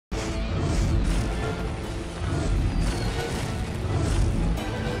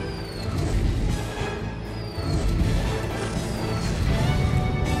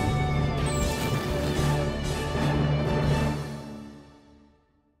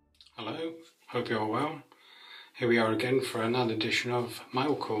Hope you're well. Here we are again for another edition of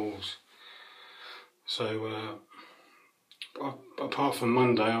Mail Calls. So, apart from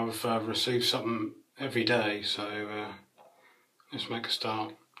Monday, I've received something every day, so let's make a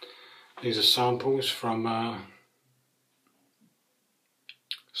start. These are samples from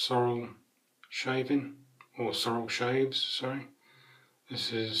Sorrel Shaving, or Sorrel Shaves, sorry.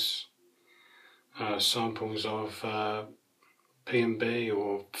 This is samples of P&B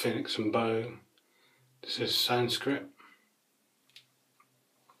or Phoenix and Bow. This is Sanskrit.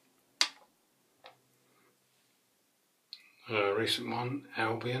 Recent one,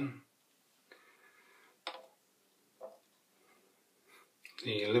 Albion.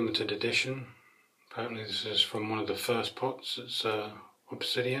 The limited edition. Apparently this is from one of the first pots. It's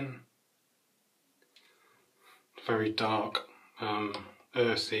Obsidian. Very dark,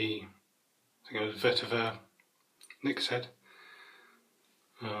 earthy. I think it was vetiver, Nick's Head,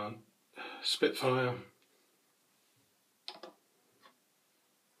 Spitfire,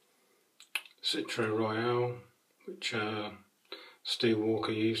 Citra Royale, which Steve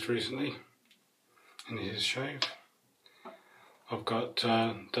Walker used recently in his shave. I've got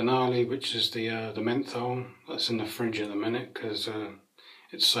Denali, which is the menthol. That's in the fridge at the minute because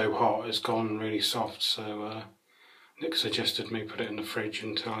it's so hot it's gone really soft, so Nick suggested me put it in the fridge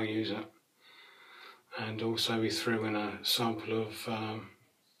until I use it. And also he threw in a sample of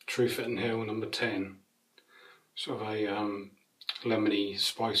True Fit & Heal number 10. Sort of a lemony,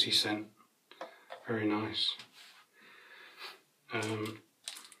 spicy scent. Very nice.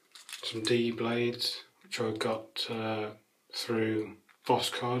 Some D blades, which I got through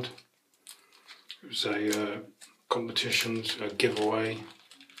Voscard. It was a competition, a giveaway.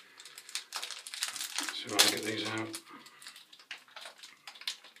 So I'll get these out.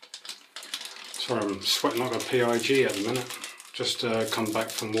 Sorry, I'm sweating like a PIG at the minute. Just come back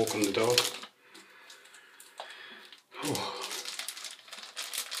from walking the dog. Oh.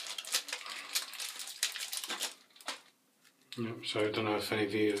 Yep, so I don't know if any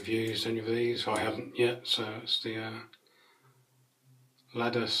of you have used any of these. I haven't yet, so it's the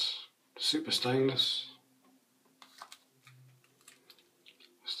Ladus Super Stainless.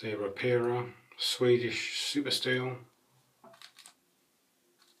 It's the Rapira Swedish Super Steel.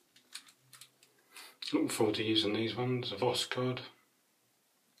 Looking forward to using these ones. A Voscard,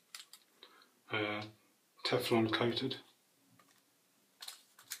 Teflon coated.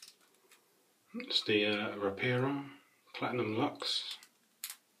 It's the Rapira Platinum Lux.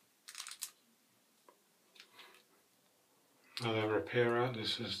 Another Rapira.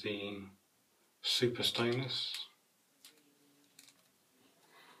 This is the Super Stainless.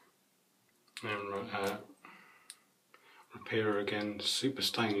 And Rapira again, Super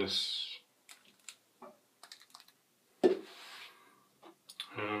Stainless.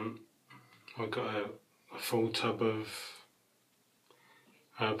 I got a full tub of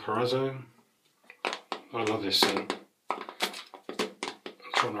Parazzo. I love this scent. I'm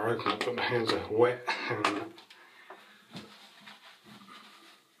trying to open it, but my hands are wet.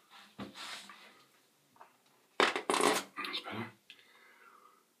 That's better.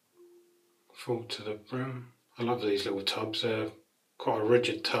 Full to the brim. I love these little tubs. They're quite a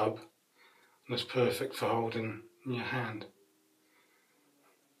rigid tub, and it's perfect for holding in your hand.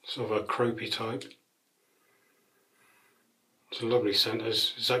 Sort of a croapy type. It's a lovely scent.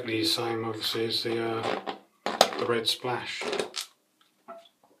 It's exactly the same, obviously, as the Red Splash.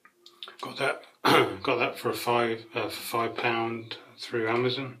 Got that for £5 through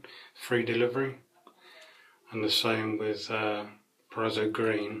Amazon, free delivery. And the same with Parazzo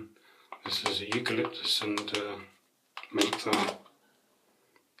Green. This is a eucalyptus and menthol.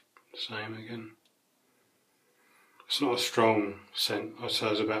 Same again. It's not a strong scent. I'd say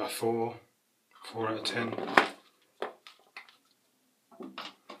it's about a 4 out of 10.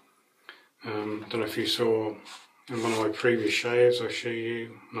 Don't know if you saw in one of my previous shaves I show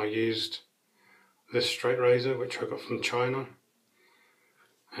you when I used this straight razor, which I got from China,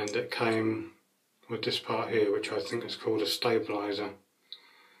 and it came with this part here, which I think is called a stabilizer.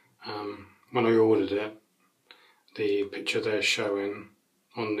 When I ordered it, the picture they're showing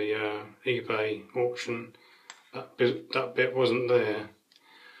on the eBay auction, that bit wasn't there.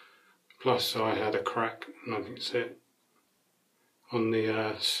 Plus I had a crack, and I think it's it, on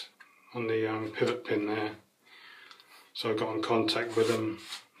the pivot pin there. So I got in contact with them.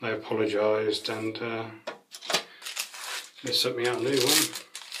 They apologised and they sent me out a new one,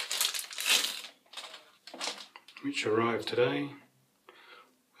 which arrived today.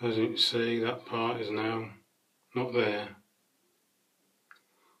 As you can see, that part is now not there.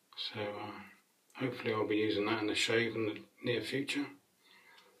 So hopefully I'll be using that in the shave in the near future.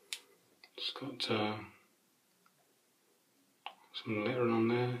 It's got some lettering on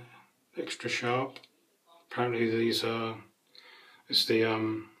there, extra sharp. Apparently these are, it's the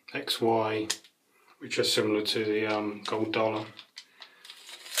XY, which are similar to the gold dollar,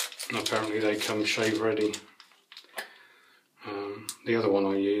 and apparently they come shave ready. The other one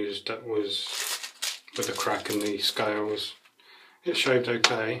I used, that was with a crack in the scales. It shaved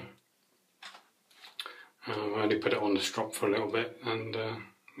okay. I only put it on the strop for a little bit, and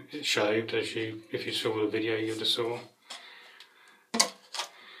it shaved, as if you saw the video you'd have saw.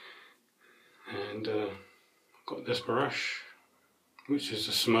 And got this brush, which is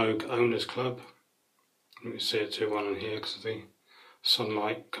the Smogue Owners Club. You can see it too well in here because of the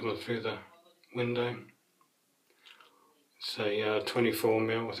sunlight coming through the window. It's a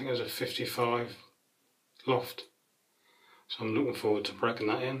 24mm, I think there's a 55 loft. So I'm looking forward to breaking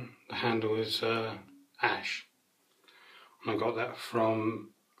that in. The handle is ash. And I got that from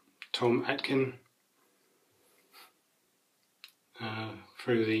Tom Atkin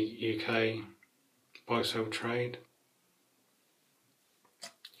through the UK buy-sell trade.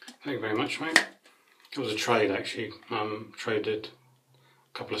 Thank you very much, mate. It was a trade actually. Traded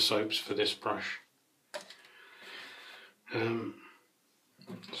a couple of soaps for this brush.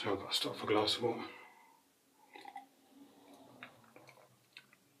 So I've got to stop for a glass of water.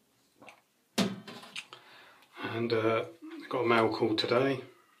 And I got a mail call today.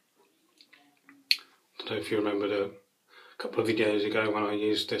 I don't know if you remember a couple of videos ago when I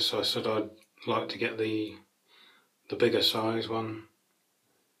used this, I said I'd like to get the bigger size one.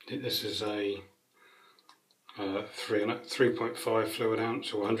 This is a 3.5 fluid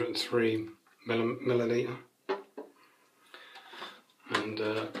ounce or 103 milliliter, and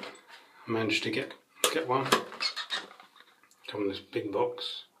I managed to get one. Come in this big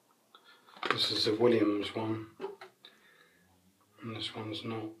box. This is the Williams one, and this one's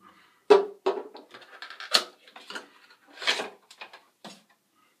not.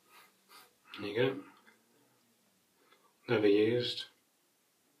 There you go. Never used.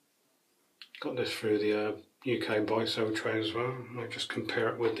 Got this through the UK buy-sell trade as well. I'll just compare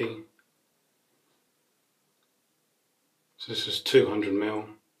it with the. So this is 200mm,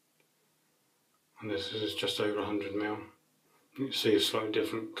 and this is just over 100mm. You can see a slightly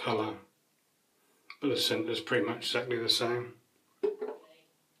different colour, but the scent is pretty much exactly the same.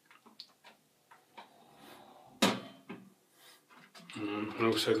 I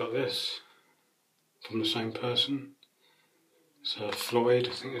also got this from the same person. It's Floyd,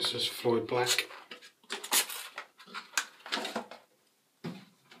 I think this is Floyd Black.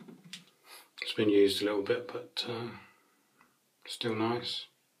 It's been used a little bit, but still nice.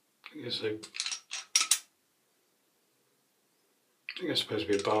 I think it's supposed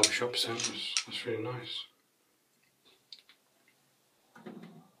to be a barbershop scent. That's really nice.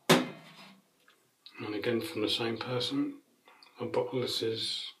 And again from the same person. A bottle. This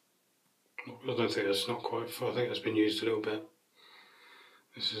is, I don't think that's not quite full. I think it's been used a little bit.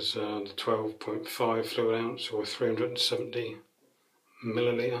 This is the 12.5 fluid ounce or 370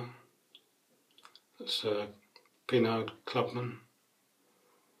 milliliter. That's Pinard Clubman.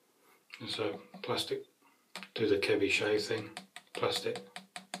 It's a plastic. Do the Kevy shave thing. Plastic.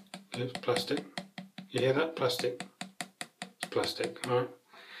 It's plastic. You hear that? Plastic. It's plastic. Alright.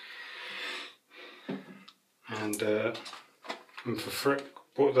 And for free,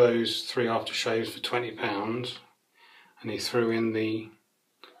 bought those 3 aftershaves for £20, and he threw in the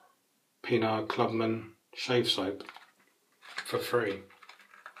Pinard Clubman shave soap for free,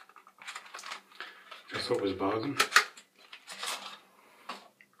 which I thought was a bargain.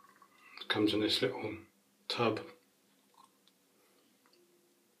 It comes in this little tub.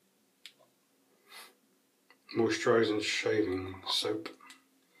 Moisturising shaving soap.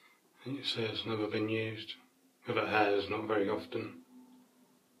 And it says never been used. If it has, not very often.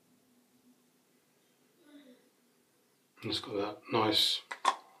 And it's got that nice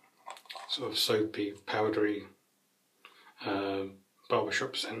sort of soapy, powdery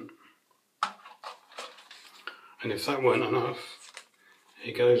barbershop scent. And if that weren't enough,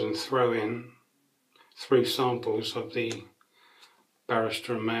 he goes and throw in 3 samples of the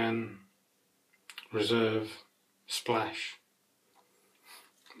Barrister and Mann Reserve Splash,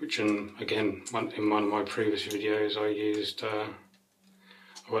 which again in one of my previous videos I used in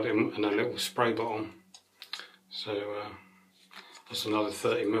a little spray bottle. So that's another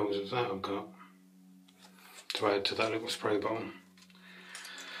 30ml of that I've got to add to that little spray bottle.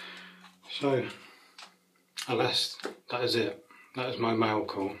 So alas, that is it. That is my mail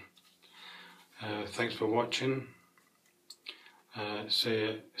call. Thanks for watching.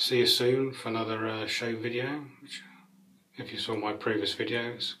 See you soon for another show video, which if you saw my previous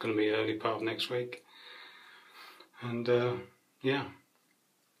video. It's going to be early part of next week. And yeah,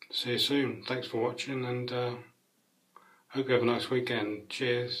 see you soon. Thanks for watching, and hope you have a nice weekend.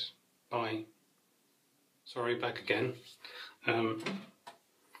 Cheers. Bye. Sorry, back again. The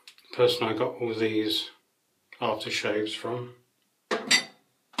person I got all these aftershaves from,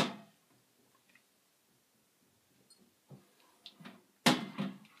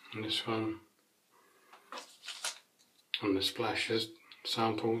 and this one, and the splashes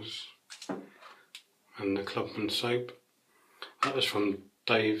samples, and the Clubman soap. That was from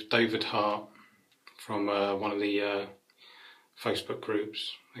David Hart, from one of the Facebook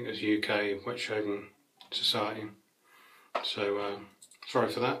groups. I think it was UK Wet Shaving Society. So sorry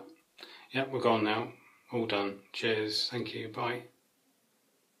for that. Yep, we're gone now. All done. Cheers. Thank you. Bye.